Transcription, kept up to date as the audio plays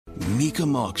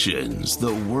Mecum Auctions,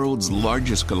 the world's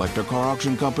largest collector car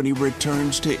auction company,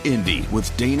 returns to Indy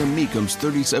with Dana Mecum's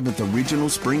 37th Regional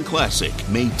Spring Classic,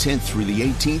 May 10th through the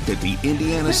 18th at the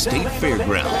Indiana State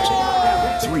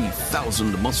Fairgrounds.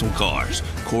 3,000 muscle cars,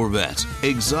 Corvettes,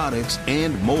 exotics,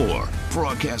 and more.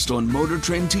 Broadcast on Motor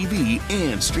Trend TV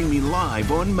and streaming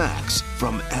live on Max.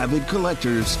 From avid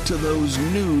collectors to those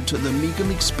new to the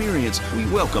Mecum experience, we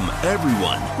welcome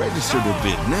everyone. Register to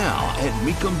bid now at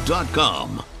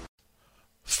Mecum.com.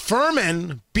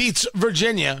 Furman beats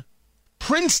Virginia.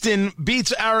 Princeton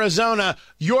beats Arizona.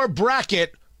 Your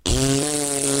bracket.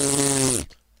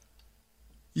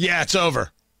 Yeah, it's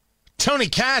over. Tony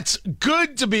Katz,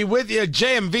 good to be with you.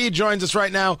 JMV joins us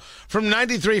right now from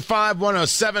 93.5,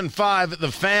 107.5,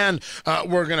 The Fan.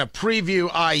 We're going to preview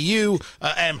IU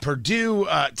and Purdue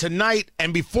tonight.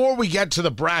 And before we get to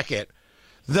the bracket,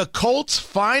 the Colts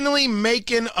finally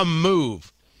making a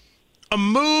move. A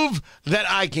move that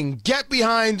I can get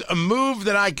behind, a move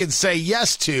that I can say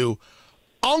yes to.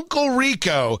 Uncle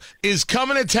Rico is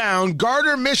coming to town.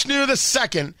 Gardner Minshew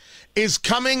II is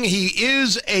coming. He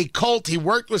is a Colt. He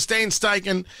worked with Shane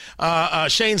Steichen,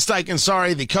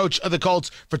 the coach of the Colts,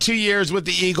 for 2 years with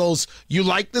the Eagles. You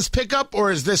like this pickup,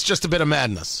 or is this just a bit of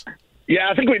madness? Yeah,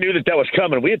 I think we knew that was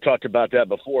coming. We had talked about that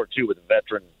before, too, with the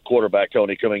veteran quarterback,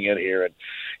 Tony, coming in here. And,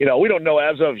 we don't know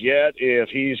as of yet if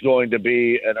he's going to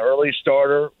be an early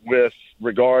starter with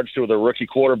regards to the rookie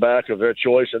quarterback of their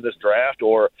choice in this draft,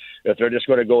 or if they're just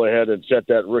going to go ahead and set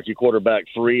that rookie quarterback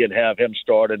free and have him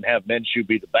start and have Minshew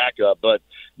be the backup. But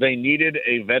they needed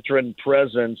a veteran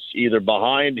presence either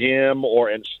behind him or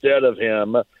instead of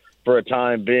him for a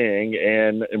time being.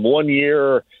 And in 1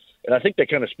 year, and I think that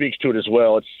kind of speaks to it as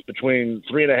well, it's between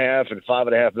 $3.5 and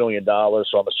 $5.5 million.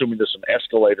 So I'm assuming there's some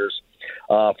escalators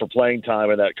for playing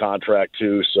time in that contract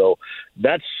too. So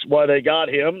that's why they got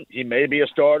him. He may be a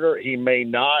starter, he may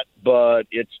not, but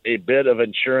it's a bit of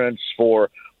insurance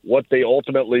for what they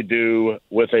ultimately do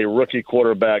with a rookie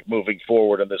quarterback moving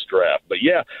forward in this draft. But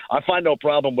yeah, I find no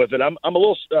problem with it. I'm a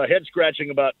little head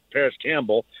scratching about Paris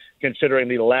Campbell, considering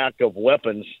the lack of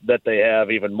weapons that they have,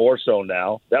 even more so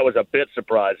now. That was a bit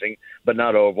surprising, but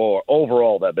not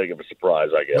overall that big of a surprise,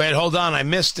 I guess. Wait, hold on. I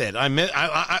missed it.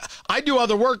 I do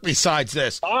other work besides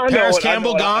this. Paris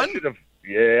Campbell gone?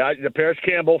 Paris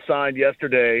Campbell signed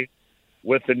yesterday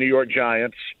with the New York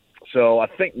Giants. So I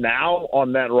think now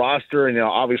on that roster, and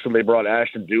obviously they brought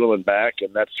Ashton Doolin back,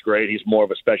 and that's great. He's more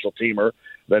of a special teamer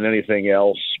than anything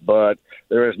else. But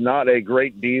there is not a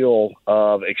great deal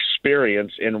of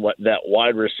experience in that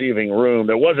wide receiving room.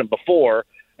 There wasn't before,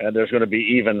 and there's going to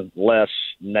be even less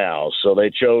now. So they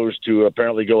chose to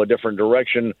apparently go a different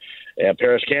direction, and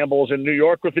Paris Campbell's in New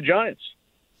York with the Giants.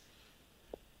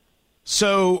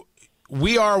 So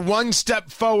we are 1 step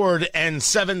forward and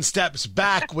 7 steps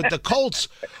back with the Colts,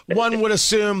 one would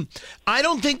assume. I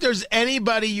don't think there's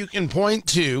anybody you can point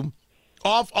to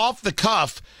off the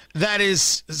cuff that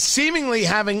is seemingly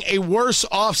having a worse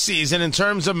offseason in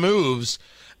terms of moves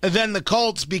than the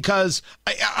Colts, because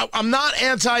I'm not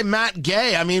anti-Matt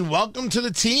Gay. I mean, welcome to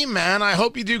the team, man. I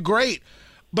hope you do great.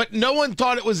 But no one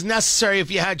thought it was necessary if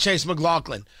you had Chase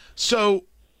McLaughlin. So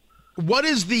what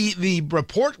is the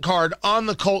report card on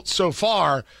the Colts so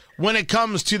far when it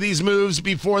comes to these moves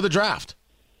before the draft?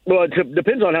 Well, it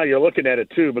depends on how you're looking at it,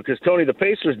 too, because, Tony, the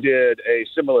Pacers did a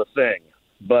similar thing,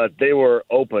 but they were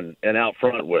open and out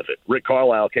front with it. Rick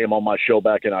Carlisle came on my show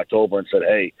back in October and said,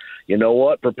 hey, you know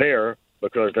what, prepare,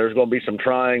 because there's going to be some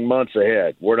trying months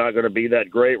ahead. We're not going to be that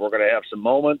great. We're going to have some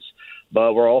moments,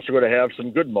 but we're also going to have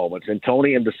some good moments. And,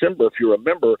 Tony, in December, if you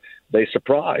remember, they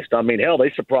surprised. I mean, hell,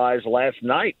 they surprised last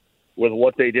night with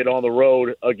what they did on the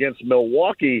road against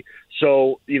Milwaukee.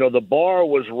 So, the bar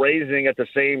was raising at the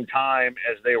same time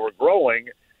as they were growing.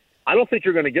 I don't think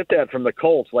you're going to get that from the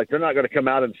Colts. Like, they're not going to come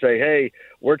out and say, hey,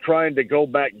 we're trying to go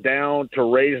back down to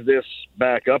raise this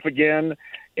back up again.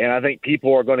 And I think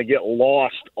people are going to get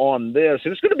lost on this.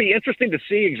 And it's going to be interesting to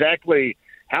see exactly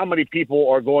how many people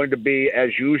are going to be, as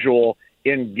usual,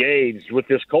 engaged with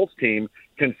this Colts team,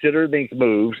 consider these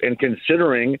moves, and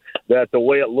considering that the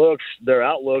way it looks, their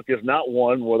outlook is not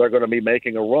one where they're going to be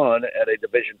making a run at a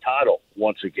division title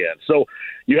once again. So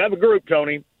you have a group,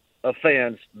 Tony, of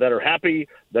fans that are happy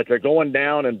that they're going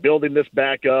down and building this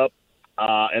back up.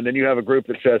 And then you have a group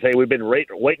that says, hey, we've been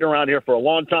waiting around here for a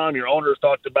long time. Your owners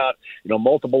talked about,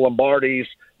 multiple Lombardis.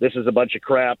 This is a bunch of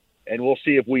crap. And we'll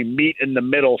see if we meet in the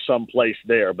middle someplace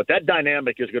there. But that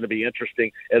dynamic is going to be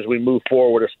interesting as we move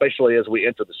forward, especially as we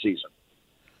enter the season.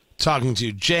 Talking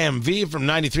to JMV from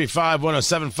 93.5,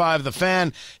 107.5, The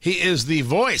Fan. He is the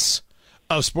voice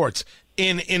of sports.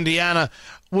 in Indiana.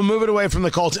 We'll move it away from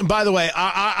the Colts. And by the way,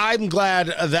 I'm glad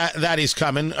that he's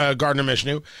coming, Gardner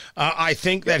Minshew. I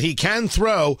think that he can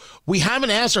throw. We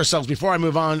haven't asked ourselves before I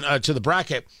move on to the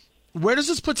bracket, where does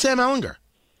this put Sam Ehlinger?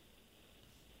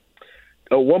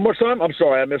 One more time? I'm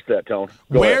sorry, I missed that, Tone.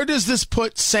 Where does this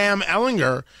put Sam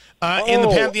Ehlinger in the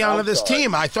pantheon of this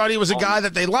team? I thought he was a guy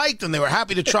that they liked, and they were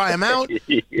happy to try him out.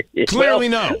 Clearly,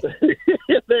 no.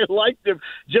 They liked him.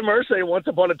 Jim Irsay once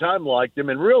upon a time liked him,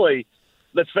 and really,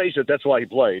 let's face it, that's why he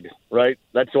played, right?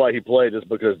 That's why he played, is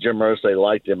because Jim Irsay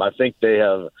liked him. I think they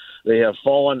have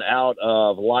fallen out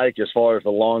of like as far as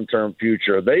the long-term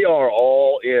future. They are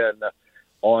all in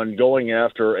on going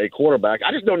after a quarterback.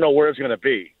 I just don't know where it's going to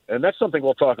be. And that's something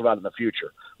we'll talk about in the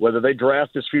future, whether they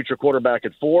draft this future quarterback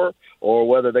at 4 or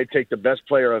whether they take the best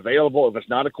player available. If it's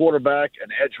not a quarterback, an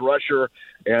edge rusher,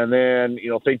 and then,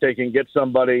 think they can get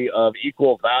somebody of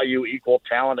equal value, equal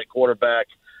talent at quarterback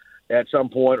at some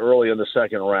point early in the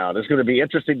second round. It's going to be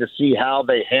interesting to see how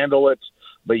they handle it.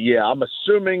 But, yeah, I'm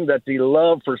assuming that the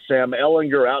love for Sam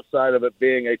Ehlinger, outside of it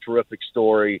being a terrific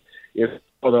story, is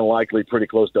more than likely pretty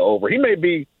close to over. He may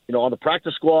be, on the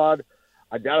practice squad.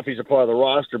 I doubt if he's a part of the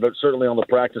roster, but certainly on the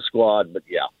practice squad. But,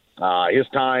 yeah, his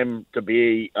time to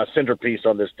be a centerpiece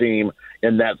on this team,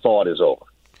 and that thought is over.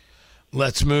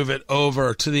 Let's move it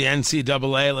over to the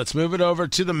NCAA. Let's move it over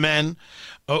to the men,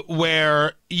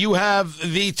 where you have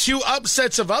the two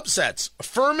upsets of upsets.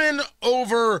 Furman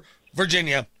over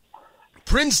Virginia.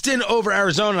 Princeton over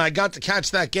Arizona. I got to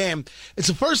catch that game. It's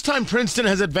the first time Princeton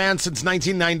has advanced since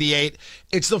 1998.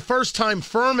 It's the first time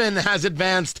Furman has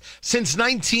advanced since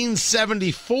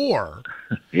 1974.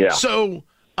 Yeah. So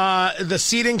the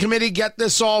seeding committee get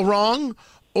this all wrong?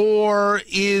 Or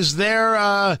is there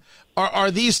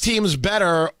are these teams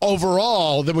better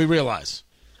overall than we realize?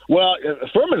 Well,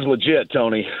 Furman's legit,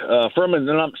 Tony. Furman,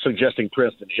 and I'm suggesting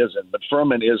Princeton isn't, but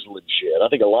Furman is legit. I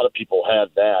think a lot of people had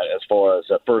that as far as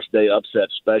a first-day upset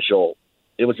special.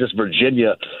 It was just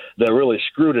Virginia that really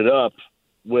screwed it up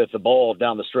with the ball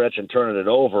down the stretch and turning it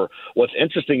over. What's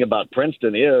interesting about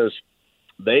Princeton is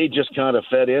they just kind of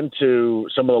fed into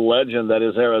some of the legend that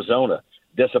is Arizona,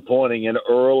 disappointing in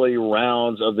early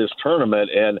rounds of this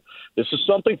tournament. And this is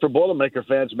something for Boilermaker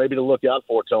fans maybe to look out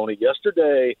for, Tony.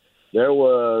 Yesterday, there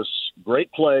was great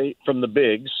play from the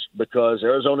bigs because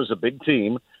Arizona's a big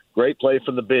team. Great play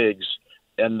from the bigs,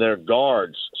 and their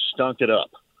guards stunk it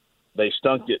up. They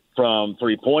stunk it from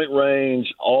three-point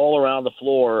range all around the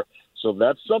floor. So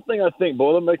that's something I think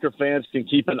Boilermaker fans can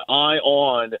keep an eye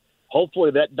on.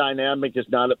 Hopefully that dynamic is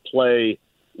not at play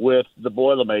with the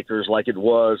Boilermakers like it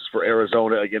was for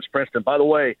Arizona against Princeton. By the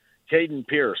way, Caden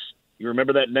Pierce, you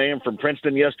remember that name from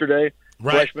Princeton yesterday?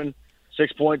 Right. Freshman,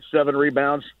 6.7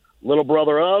 rebounds. Little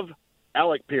brother of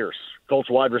Alec Pierce, Colts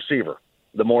wide receiver.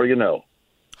 The more you know.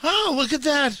 Oh, look at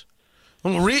that.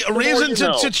 Well, a reason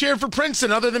to cheer for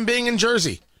Princeton other than being in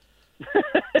Jersey.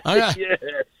 Okay. Yes.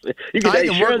 You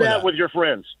can share that with your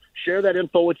friends. Share that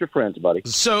info with your friends, buddy.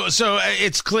 So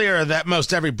it's clear that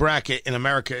most every bracket in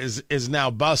America is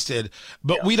now busted,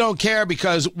 but we don't care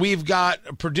because we've got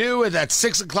Purdue at that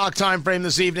 6 o'clock time frame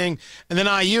this evening, and then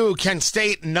IU, Kent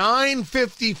State,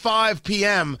 9:55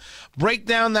 p.m. Break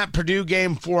down that Purdue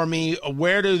game for me.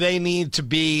 Where do they need to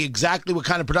be? Exactly what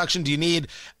kind of production do you need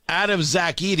out of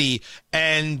Zach Edey?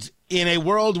 And in a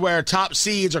world where top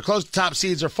seeds or close to top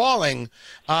seeds are falling,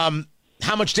 how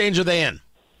much danger are they in?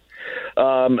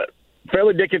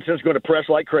 Fairleigh Dickinson's going to press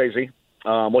like crazy.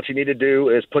 What you need to do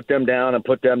is put them down and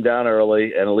put them down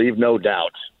early and leave no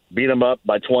doubt. Beat them up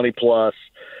by 20-plus,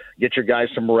 get your guys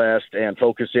some rest, and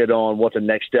focus in on what the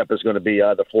next step is going to be,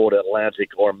 either Florida Atlantic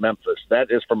or Memphis.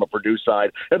 That is from a Purdue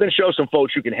side. And then show some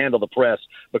folks who can handle the press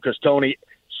because, Tony,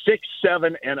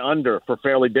 6'7" and under for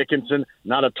Fairleigh Dickinson.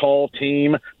 Not a tall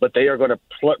team, but they are going to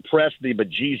press the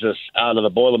bejesus out of the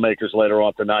Boilermakers later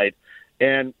on tonight.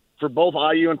 And for both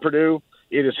IU and Purdue,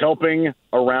 it is helping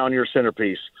around your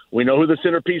centerpiece. We know who the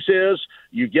centerpiece is.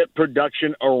 You get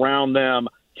production around them.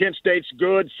 Kent State's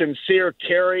good. Sincere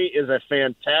Carey is a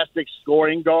fantastic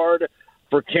scoring guard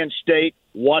for Kent State.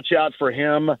 Watch out for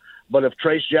him. But if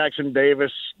Trace Jackson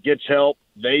Davis gets help,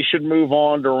 they should move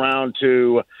on to round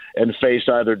 2 and face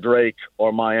either Drake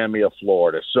or Miami of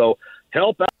Florida. So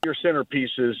help out your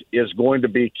centerpieces is going to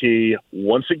be key.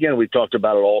 Once again, we've talked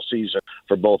about it all season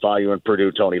for both IU and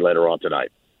Purdue, Tony, later on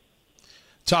tonight.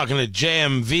 Talking to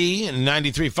JMV and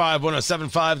 93.5,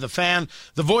 107.5, The Fan,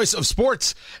 the voice of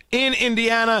sports in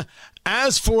Indiana.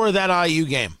 As for that IU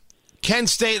game, Kent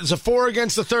State is a 4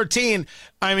 against the 13.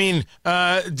 I mean,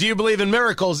 do you believe in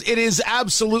miracles? It is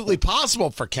absolutely possible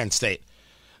for Kent State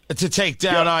to take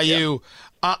down IU.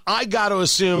 I got to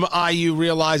assume IU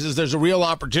realizes there's a real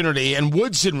opportunity, and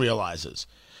Woodson realizes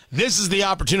this is the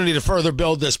opportunity to further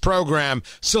build this program,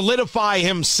 solidify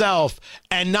himself,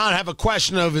 and not have a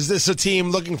question of, is this a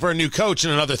team looking for a new coach in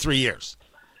another 3 years?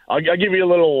 I'll give you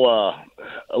a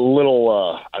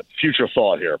little future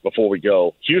thought here before we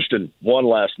go. Houston won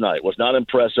last night. Was not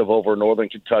impressive over Northern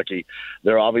Kentucky.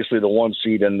 They're obviously the one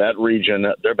seed in that region.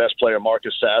 Their best player,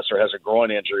 Marcus Sasser, has a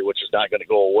groin injury, which is not going to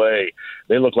go away.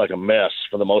 They look like a mess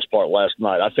for the most part last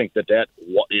night. I think that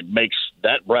it makes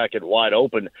that bracket wide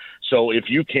open. So if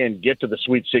you can get to the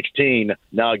Sweet 16,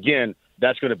 now again,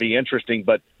 that's going to be interesting.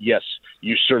 But yes,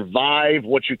 you survive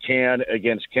what you can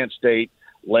against Kent State.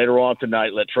 Later on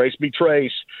tonight, let Trace be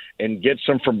Trace and get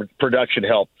some from production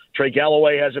help. Trey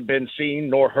Galloway hasn't been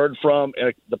seen nor heard from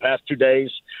in the past 2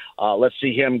 days. Let's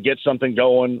see him get something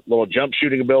going, little jump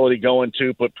shooting ability going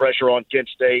to put pressure on Kent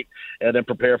State, and then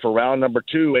prepare for round number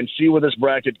 2 and see where this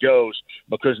bracket goes,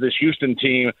 because this Houston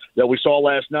team that we saw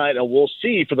last night and we'll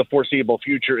see for the foreseeable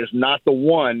future is not the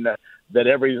one that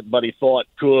everybody thought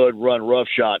could run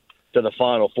roughshod to the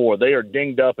Final Four. They are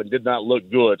dinged up and did not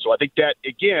look good. So I think that,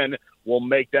 again, will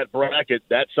make that bracket,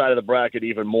 that side of the bracket,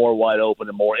 even more wide open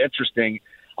and more interesting.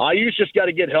 IU's just got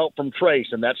to get help from Trace,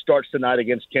 and that starts tonight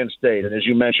against Kent State. And as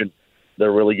you mentioned,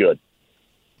 they're really good.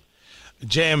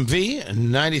 JMV,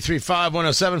 93.5,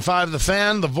 107.5, The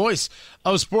Fan, the voice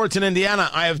of sports in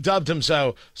Indiana. I have dubbed him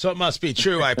so it must be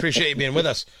true. I appreciate you being with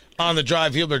us on the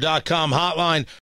DriveHubler.com hotline.